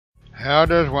How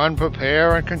does one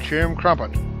prepare and consume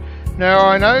crumpet? Now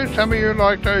I know some of you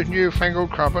like those newfangled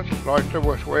crumpets, like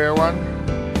the square ones,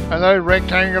 and those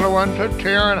rectangular ones that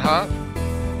tear in half,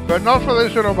 but not for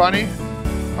this little bunny.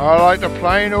 I like the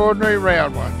plain ordinary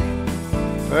round ones.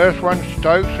 First one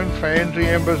stokes and fans the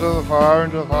embers of the fire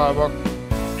into the firebox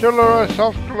till they're a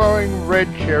soft glowing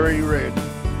red cherry red.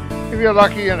 If you're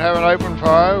lucky and have an open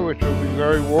fire, which will be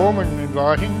very warm and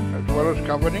inviting as well as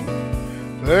comforting,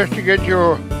 first you get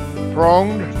your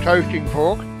pronged toasting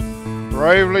fork,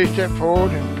 bravely step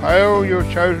forward and impale your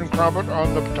chosen crumpet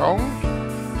on the tongs,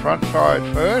 front side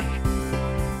first.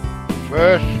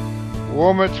 First,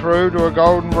 warm it through to a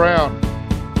golden brown.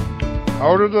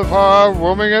 Hold it to the fire,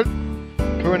 warming it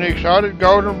to an excited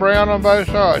golden brown on both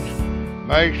sides.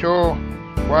 Make sure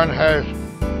one has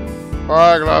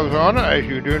fire gloves on, as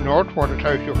you do not want to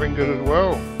toast your fingers as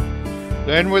well.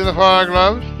 Then with the fire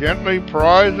gloves, gently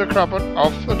prise the crumpet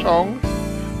off the tongs,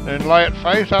 then lay it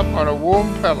face up on a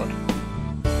warm pellet.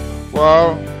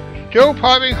 While still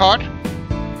piping hot,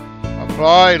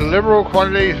 apply liberal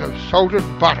quantities of salted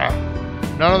butter.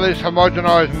 None of this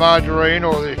homogenized margarine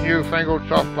or this newfangled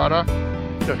soft butter,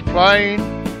 just plain,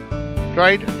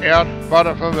 straight out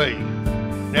butter for me.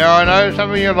 Now I know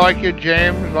some of you like your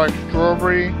jams like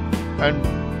strawberry and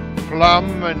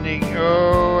plum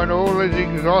and all these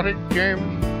exotic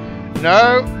jams.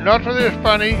 No, not for this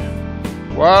bunny.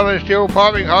 While they're still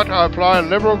piping hot, I apply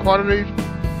liberal quantities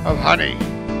of honey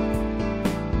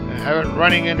and have it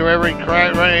running into every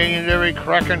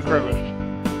crack and crevice.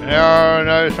 Now I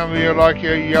know some of you like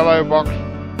your yellow box,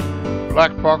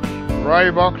 black box, grey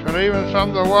box, and even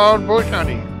some of the wild bush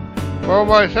honey. For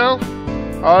myself,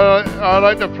 I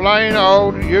like the plain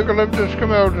old eucalyptus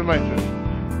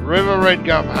cameldensis, river red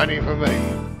gum honey for me.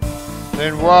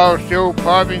 Then while still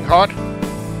piping hot,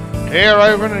 tear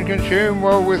open and consume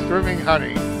well with dripping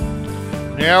honey.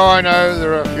 Now I know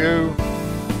there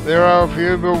are a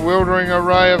few bewildering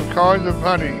array of kinds of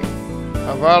honey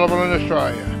available in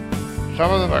Australia.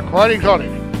 Some of them are quite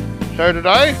exotic. So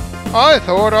today, I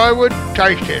thought I would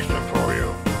taste test them for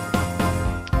you.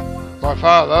 My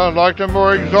father liked a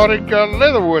more exotic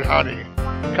leatherwood honey,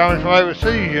 coming from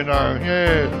overseas, you know.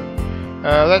 Yes,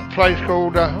 that place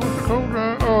called what's it called?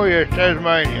 Oh yes,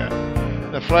 Tasmania.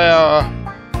 The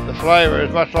flavour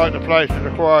is much like the place that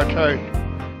acquired taste.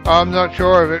 I'm not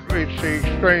sure if it's the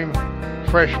extreme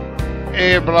fresh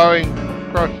air blowing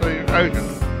across the ocean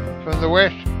from the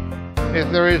west.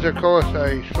 If there is, of course,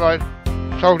 a slight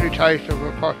salty taste of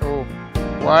a possible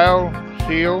whale,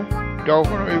 seal,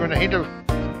 dolphin, or even a hint of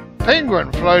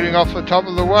penguin floating off the top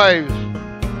of the waves,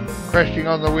 cresting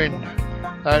on the wind.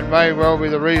 That may well be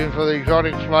the reason for the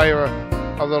exotic flavour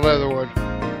of the leatherwood.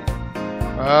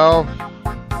 Well,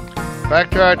 back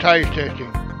to our taste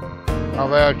testing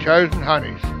of our chosen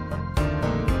honeys.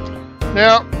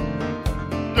 Now,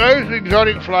 those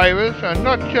exotic flavours are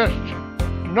not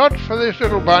for this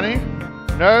little bunny.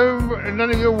 No, none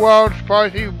of your wild,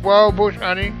 spicy, wild bush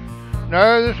honey.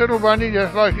 No, this little bunny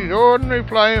just likes his ordinary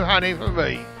plain honey for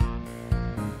me.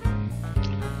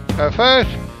 So first,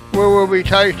 we will be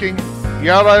tasting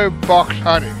yellow box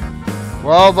honey.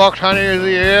 Wild box honey is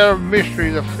the air of mystery,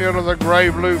 the feel of the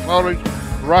grey-blue foliage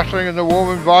rustling in the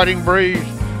warm, inviting breeze.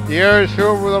 The air is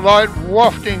filled with a light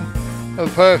wafting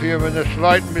of perfume, and the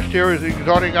slight, mysterious,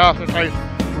 exotic aftertaste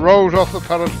rolls off the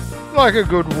palate like a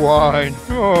good wine.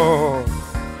 Oh.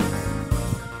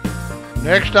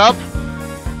 Next up,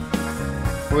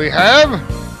 we have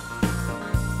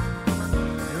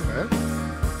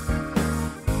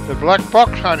the black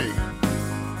box honey.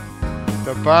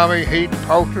 The balmy heat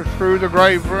pulses through the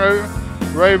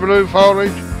grey-blue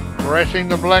foliage, caressing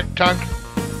the black trunk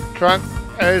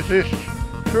as this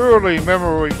truly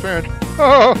memorable scent.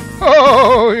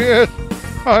 Oh yes,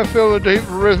 I feel the deep,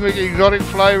 rhythmic, exotic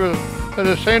flavours that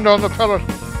ascend on the palate,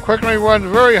 quickening one's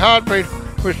very heartbeat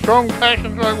with strong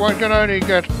passions like one can only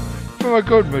get from a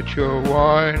good mature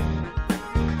wine.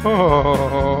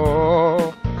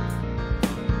 Oh.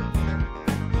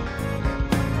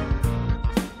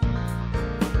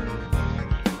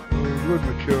 Good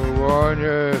mature wine,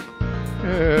 yes.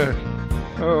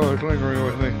 Oh, it's lingering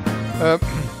with me.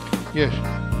 Yes.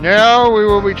 Now we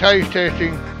will be taste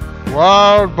testing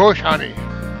wild bush honey.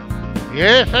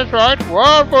 Yes, that's right,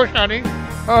 wild bush honey.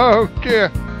 Oh dear,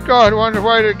 God, one's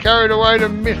carried away to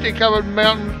misty-covered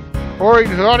mountains or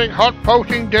exotic, hot,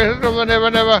 pulsing deserts of the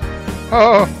never.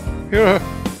 Oh,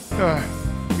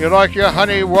 you like your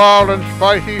honey wild and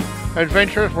spicy,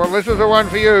 adventurous? Well, this is the one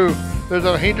for you. There's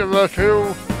a hint of the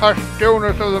chill, hushed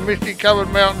stillness of the misty-covered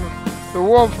mountains, the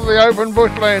warmth of the open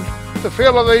bushlands, the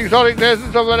feel of the exotic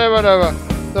deserts of the never.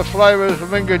 the flavours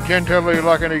linger gently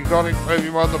like an exotic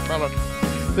perfume on the palate.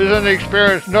 This is an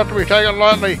experience not to be taken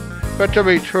lightly, but to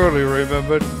be truly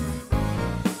remembered.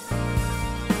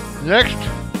 Next.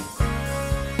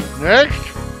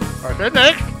 I said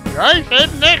next.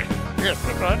 Yes,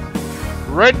 that's right.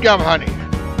 Red gum honey.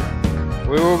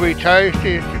 We will be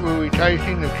tasting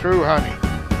the true honey.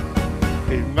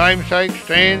 His namesake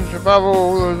stands above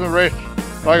all of the rest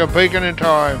like a beacon in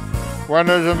time. One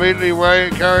is immediately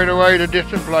carried away to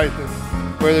distant places,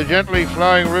 where the gently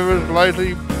flowing rivers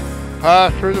lazily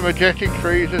pass through the majestic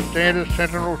trees that stand as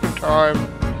sentinels of time,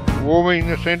 warming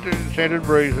the scented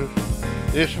breezes.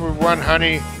 This one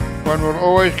honey one will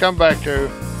always come back to,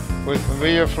 with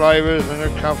familiar flavours and a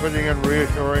comforting and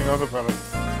reassuring on the palate.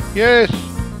 Yes,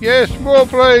 more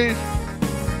please.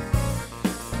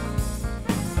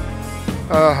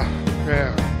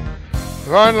 Yeah.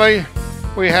 Finally,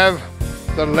 we have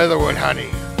the leatherwood honey.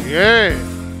 Yes,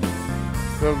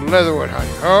 the leatherwood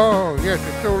honey. Oh, yes,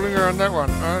 it's still lingering on that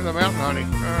one. Oh, the mountain honey.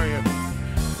 Oh,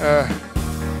 yes.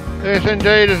 This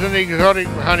indeed is an exotic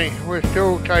honey. We're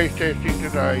still taste testing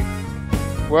today.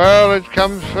 Well, it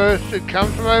comes from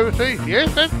overseas.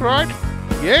 Yes, that's right.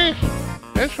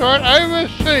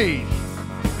 Overseas.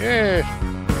 Yes,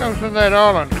 it comes from that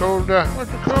island called,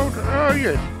 what's it called? Oh,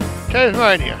 yes,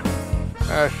 Tasmania.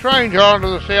 A strange island to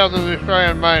the south of the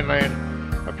Australian mainland.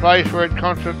 A place where it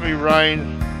constantly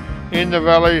rains. In the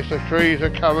valleys, the trees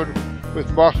are covered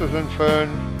with mosses and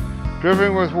ferns,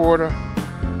 dripping with water,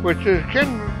 which is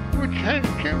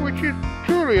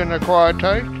truly an acquired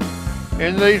taste.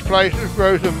 In these places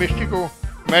grows the mystical,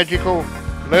 magical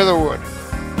leatherwood,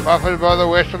 buffeted by the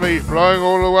westerlies blowing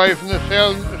all the way from the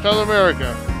South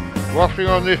America. Wafting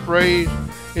on this breeze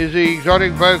is the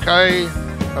exotic bouquet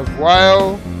of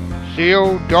whale,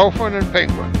 seal, dolphin and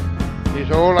penguin. This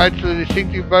all adds to the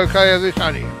distinctive bouquet of this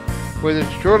honey, with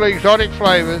its truly exotic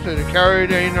flavours that are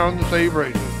carried in on the sea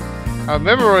breezes. A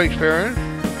memorable experience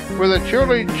with a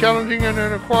truly challenging and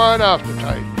an acquired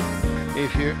aftertaste.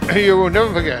 You will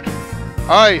never forget.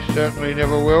 I certainly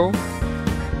never will.